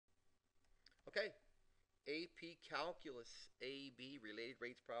Okay, AP Calculus AB related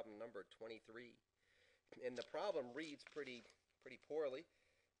rates problem number 23. And the problem reads pretty poorly.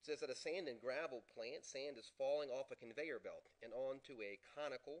 It says that a sand and gravel plant, sand is falling off a conveyor belt and onto a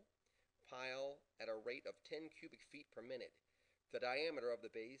conical pile at a rate of 10 cubic feet per minute. The diameter of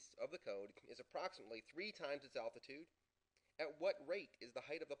the base of the cone is approximately 3 times its altitude. At what rate is the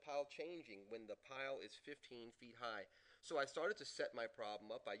height of the pile changing when the pile is 15 feet high? So I started to set my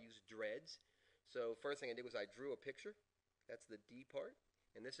problem up. I used dreads. So first thing I did was I drew a picture. That's the D part.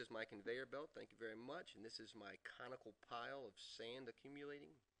 And this is my conveyor belt. Thank you very much. And this is my conical pile of sand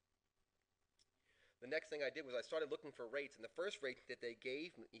accumulating. The next thing I did was I started looking for rates. And the first rate that he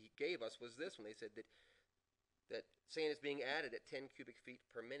gave us was this one. They said that sand is being added at 10 cubic feet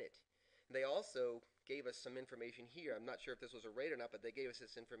per minute. And they also gave us some information here. I'm not sure if this was a rate or not, but they gave us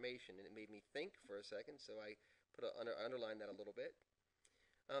this information, and it made me think for a second, so I underlined that a little bit.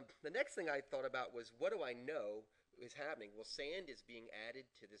 The next thing I thought about was, what do I know is happening? Well, sand is being added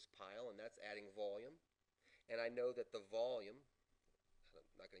to this pile, and that's adding volume. And I know that the volume,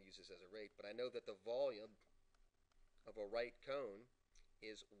 I'm not going to use this as a rate, but I know that the volume of a right cone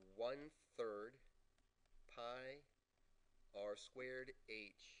is 1/3 pi r squared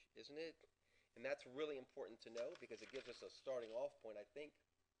h, isn't it? And that's really important to know because it gives us a starting off point, I think.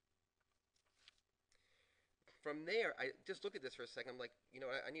 From there, I just look at this for a second. I'm like,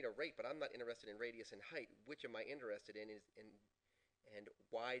 I need a rate, but I'm not interested in radius and height. Which am I interested in? And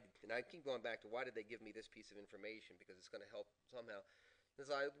why? And I keep going back to why did they give me this piece of information? Because it's going to help somehow. And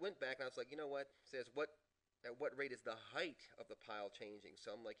so I went back and I was like, you know what? It says at what rate is the height of the pile changing?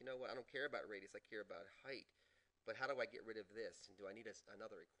 So I'm like, you know what? I don't care about radius. I care about height. But how do I get rid of this? And do I need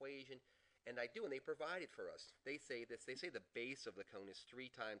another equation? And I do, and they provide it for us. They say this. They say the base of the cone is 3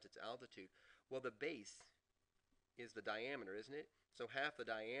 times its altitude. Well, the base is the diameter, isn't it? So half the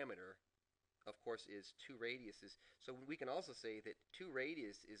diameter, of course, is 2 radiuses. So we can also say that 2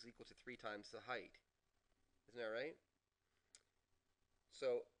 radius is equal to 3 times the height. Isn't that right?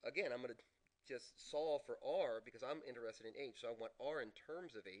 So again, I'm going to just solve for r because I'm interested in h. So I want r in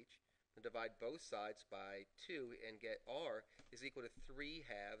terms of h. And divide both sides by 2 and get r is equal to 3/2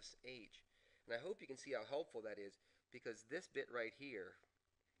 h. And I hope you can see how helpful that is because this bit right here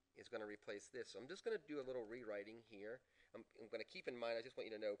is going to replace this. So I'm just going to do a little rewriting here. I'm going to keep in mind, I just want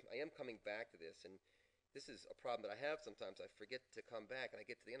you to know, I am coming back to this, and this is a problem that I have sometimes. I forget to come back, and I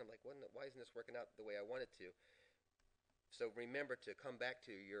get to the end, I'm like, why isn't this working out the way I want it to? So remember to come back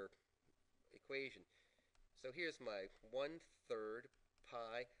to your equation. So here's my 1/3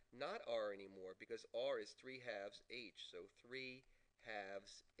 pi, not r anymore, because r is 3/2 h, so 3/2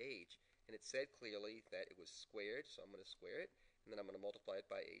 h. And it said clearly that it was squared, so I'm going to square it, and then I'm going to multiply it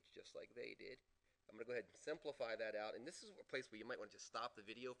by h just like they did. I'm going to go ahead and simplify that out, and this is a place where you might want to just stop the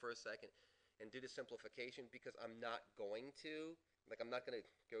video for a second and do the simplification because I'm not going to. I'm not going to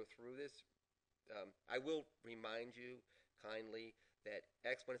go through this. I will remind you kindly that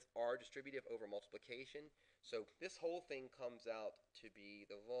exponents are distributive over multiplication. So this whole thing comes out to be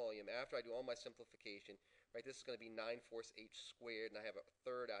the volume. After I do all my simplification, right, this is going to be 9/4 h squared, and I have a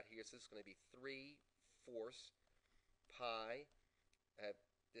third out here, so this is going to be 3/4 pi.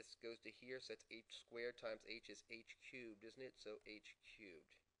 This goes to here, so that's h squared times h is h cubed, isn't it? So h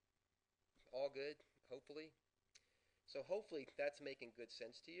cubed. All good, hopefully? So hopefully that's making good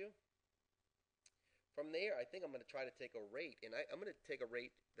sense to you. From there, I think I'm going to try to take a rate, and I'm going to take a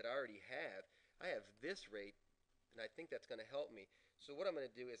rate that I already have. I have this rate, and I think that's going to help me. So what I'm going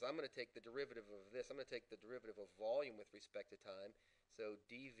to do is I'm going to take the derivative of this. I'm going to take the derivative of volume with respect to time. So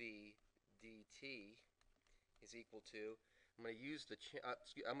dv dt is equal to, I'm going to use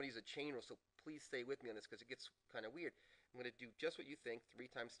I'm going to use a chain rule, so please stay with me on this because it gets kind of weird. I'm going to do just what you think. 3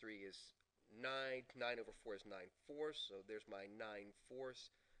 times 3 is 9. 9/4 is 9/4, so there's my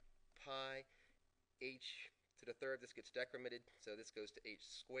 9/4 pi. H to the third, this gets decremented, so this goes to h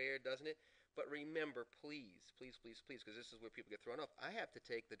squared, doesn't it? But remember, please, because this is where people get thrown off, I have to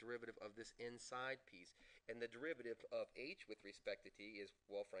take the derivative of this inside piece, and the derivative of h with respect to t is,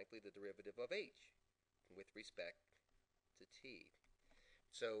 well, frankly, the derivative of h with respect to t.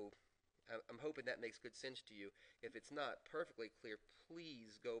 So I'm hoping that makes good sense to you. If it's not perfectly clear,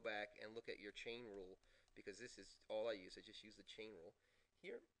 please go back and look at your chain rule, because this is all I use. I just use the chain rule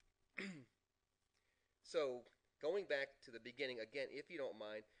here. So going back to the beginning, again, if you don't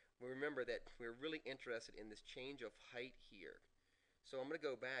mind, remember that we're really interested in this change of height here. So I'm going to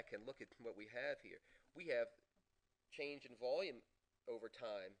go back and look at what we have here. We have change in volume over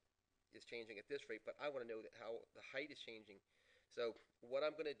time is changing at this rate, but I want to know that how the height is changing. So what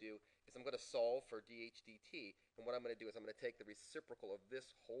I'm going to do is I'm going to solve for dh dt, and what I'm going to do is I'm going to take the reciprocal of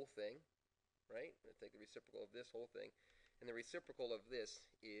this whole thing, right? I'm going to take the reciprocal of this whole thing. And the reciprocal of this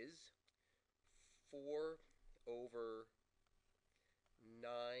is 4 over 9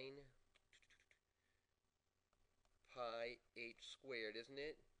 pi h squared, isn't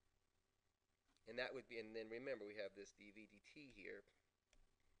it? And that would be, and then remember we have this dv dt here,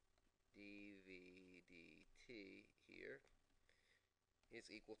 dv dt here is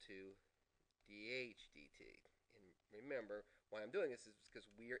equal to dh dt. And remember, why I'm doing this is because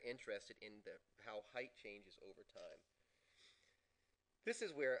we are interested in how height changes over time. This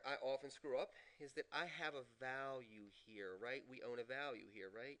is where I often screw up, is that I have a value here, right? We own a value here,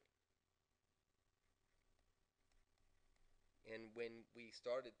 right? And when we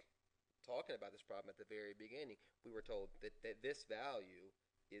started talking about this problem at the very beginning, we were told that this value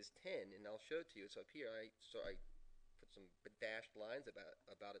is 10, and I'll show it to you. It's up here. I put some dashed lines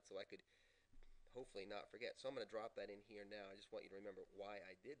about it so I could hopefully not forget. So I'm going to drop that in here now. I just want you to remember why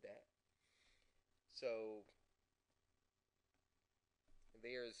I did that. So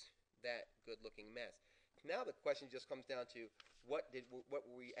there's that good-looking mess. Now the question just comes down to what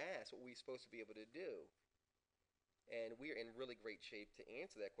were we asked? What were we supposed to be able to do? And we're in really great shape to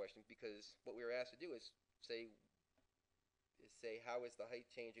answer that question, because what we were asked to do is say how is the height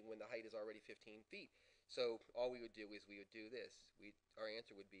changing when the height is already 15 feet. So all we would do is we would do this. Our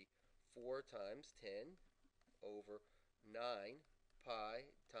answer would be 4 times 10 over 9 pi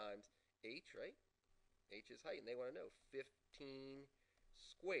times h, right? H is height, and they want to know 15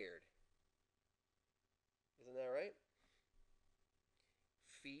 squared. Isn't that right?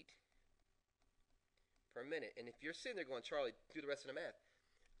 Feet per minute. And if you're sitting there going, Charlie, do the rest of the math,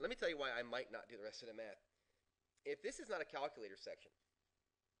 let me tell you why I might not do the rest of the math. If this is not a calculator section,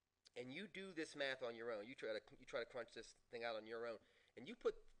 and you do this math on your own, you try to crunch this thing out on your own, and you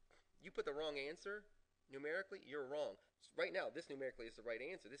put the wrong answer numerically, you're wrong. Right now, this numerically is the right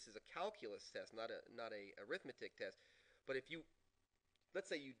answer. This is a calculus test, not a arithmetic test. But if you,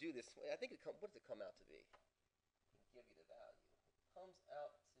 let's say you do this, I think what does it come out to be? I'll give you the value. It comes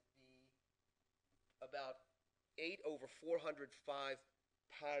out to be about 8 over 405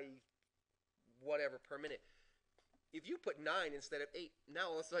 pi whatever per minute. If you put 9 instead of 8,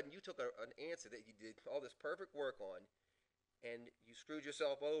 now all of a sudden you took an answer that you did all this perfect work on, and you screwed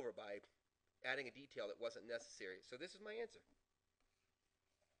yourself over by adding a detail that wasn't necessary. So this is my answer.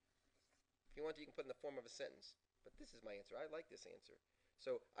 If you want to, you can put it in the form of a sentence. But this is my answer. I like this answer.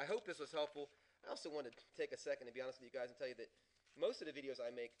 So I hope this was helpful. I also wanted to take a second to be honest with you guys and tell you that most of the videos I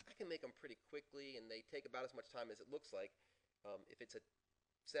can make them pretty quickly, and they take about as much time as it looks like. If it's a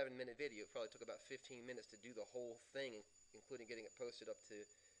 7-minute video, it probably took about 15 minutes to do the whole thing, including getting it posted up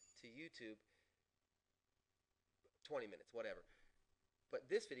to YouTube. 20 minutes, whatever. But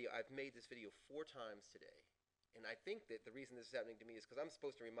this video, I've made this video 4 times today. And I think that the reason this is happening to me is because I'm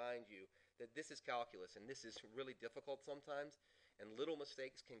supposed to remind you that this is calculus, and this is really difficult sometimes, and little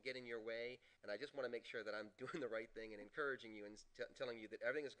mistakes can get in your way, and I just want to make sure that I'm doing the right thing and encouraging you and telling you that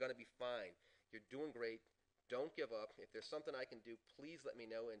everything is going to be fine. You're doing great. Don't give up. If there's something I can do, please let me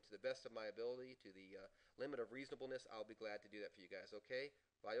know, and to the best of my ability, to the limit of reasonableness, I'll be glad to do that for you guys, okay?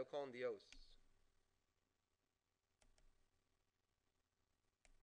 Vaya con Dios.